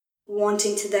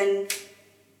wanting to then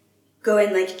go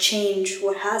and like change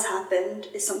what has happened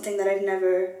is something that I've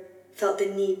never felt the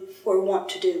need or want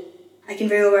to do. I can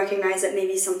very well recognize that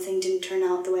maybe something didn't turn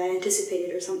out the way I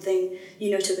anticipated, or something,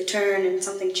 took a turn and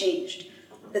something changed.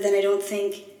 But then I don't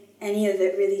think any of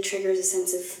it really triggers a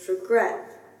sense of regret.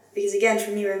 Because again,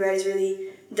 for me, regret is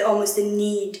really almost the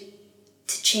need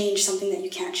to change something that you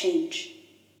can't change.